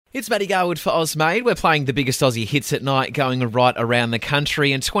It's Matty Garwood for Ozmade. We're playing the biggest Aussie hits at night going right around the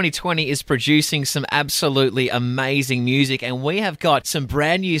country, and 2020 is producing some absolutely amazing music, and we have got some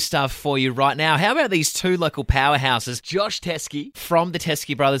brand new stuff for you right now. How about these two local powerhouses, Josh Teskey from the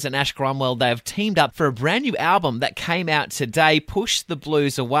Teskey Brothers and Ash Grunwald? They have teamed up for a brand new album that came out today, Push the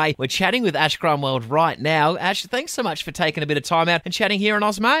Blues Away. We're chatting with Ash Grunwald right now. Ash, thanks so much for taking a bit of time out and chatting here on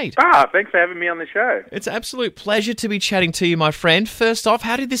Ozmade. Thanks for having me on the show. It's an absolute pleasure to be chatting to you, my friend. First off,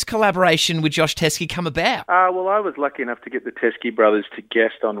 how did this collaboration with Josh Teskey come about? Well, I was lucky enough to get the Teskey Brothers to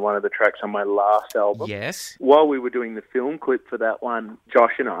guest on one of the tracks on my last album. Yes. While we were doing the film clip for that one,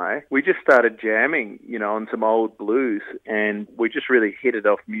 Josh and I, we just started jamming, on some old blues, and we just really hit it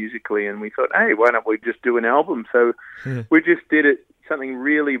off musically, and we thought, hey, why don't we just do an album? So we just did it. Something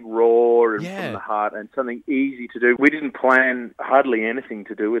really raw and from the heart and something easy to do. We didn't plan hardly anything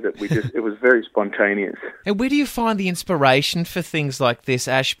to do with it. It was very spontaneous. And where do you find the inspiration for things like this,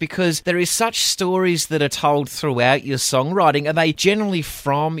 Ash? Because there is such stories that are told throughout your songwriting. Are they generally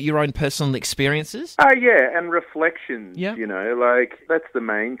from your own personal experiences? Yeah, and reflections, that's the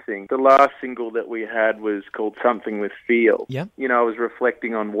main thing. The last single that we had was called Something with Feel. Yeah. I was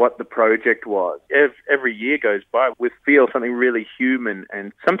reflecting on what the project was. Every year goes by with Feel, something really human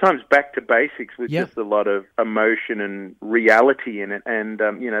and sometimes back to basics with just a lot of emotion and reality in it. And,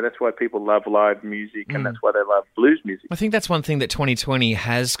 that's why people love live music and that's why they love blues music. I think that's one thing that 2020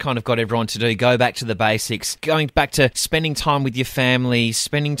 has kind of got everyone to do, go back to the basics, going back to spending time with your family,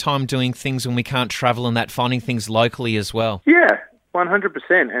 spending time doing things when we can't travel and that, finding things locally as well. Yeah. 100%,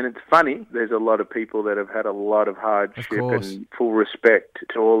 and it's funny, there's a lot of people that have had a lot of hardship and full respect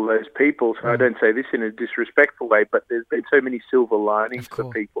to all those people, so I don't say this in a disrespectful way, but there's been so many silver linings for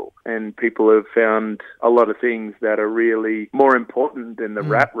people, and people have found a lot of things that are really more important than the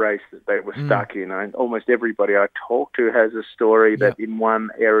rat race that they were stuck in. Almost everybody I talk to has a story that in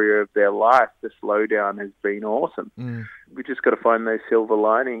one area of their life, the slowdown has been awesome. We just got to find those silver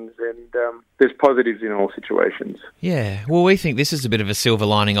linings, and there's positives in all situations. Yeah, well, we think this is a bit of a silver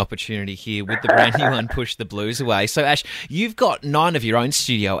lining opportunity here with the brand new one, Push the Blues Away. So, Ash, you've got 9 of your own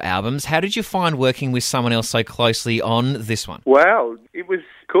studio albums. How did you find working with someone else so closely on this one? Well, it was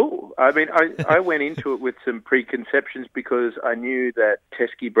cool. I mean, I went into it with some preconceptions because I knew that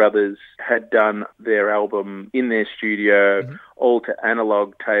Teskey Brothers had done their album in their studio, all to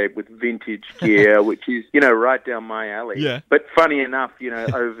analog tape with vintage gear, which is, right down my alley. Yeah. But funny enough,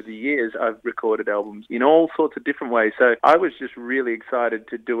 over the years, I've recorded albums in all sorts of different ways. So I was just really excited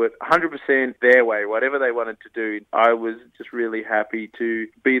to do it 100% their way, whatever they wanted to do. I was just really happy to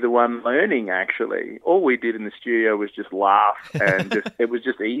be the one learning, actually. All we did in the studio was just laugh, and it was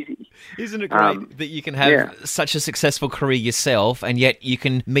just easy. Isn't it great that you can have such a successful career yourself, and yet you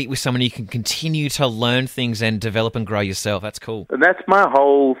can meet with someone you can continue to learn things and develop and grow yourself? That's cool. And that's my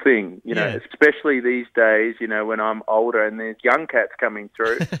whole thing, especially these days, when I'm older and there's young cats coming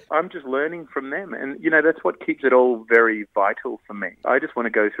through, I'm just learning from them. And, that's what keeps it all very vital for me. I just want to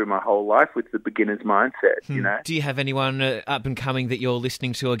go through my whole life with the beginner's mindset, Do you have anyone up and coming that you're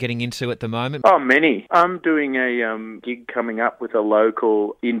listening to or getting into at the moment? Oh, many. I'm doing a gig coming up with a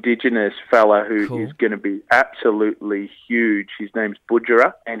local Indigenous fella who is going to be absolutely huge. His name's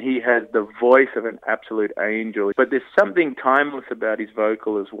Budjera, and he has the voice of an absolute angel. But there's something timeless about his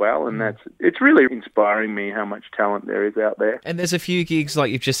vocal as well, and it's really inspiring me how much talent there is out there. And there's a few gigs,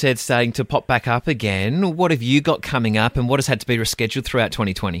 like you've just said, starting to pop back up again. What have you got coming up, and what has had to be rescheduled throughout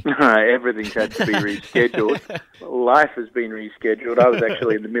 2020? Everything's had to be rescheduled. Life has been rescheduled. I was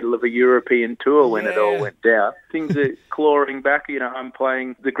actually in the middle of a European tour when it all went down. Things are clawing back. I'm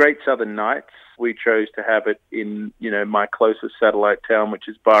playing the Great Southern Nights. We chose to have it in, my closest satellite town, which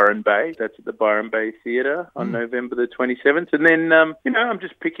is Byron Bay. That's at the Byron Bay Theatre on November the 27th. And then, I'm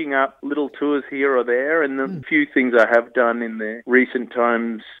just picking up little tours here or there. And the few things I have done in the recent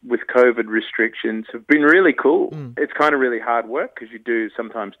times with COVID restrictions have been really cool. It's kind of really hard work because you do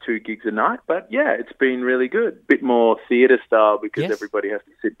sometimes 2 gigs a night. But, it's been really good. Bit more theatre style because everybody has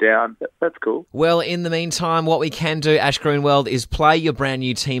to sit down. That's cool. Well, in the meantime, what we can do, Ash Grunwald, is play your brand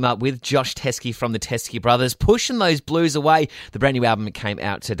new team up with Josh Teskey from the Teskey Brothers, Pushing Those Blues Away. The brand new album came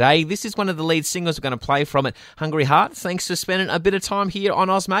out today. This is one of the lead singles we're going to play from it, Hungry Heart. Thanks for spending a bit of time here on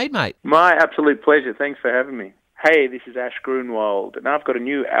Ozmade, mate. My absolute pleasure. Thanks for having me. Hey, this is Ash Grunwald, and I've got a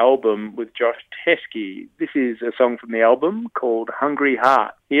new album with Josh Teskey. This is a song from the album called Hungry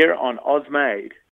Heart, here on Ozmade.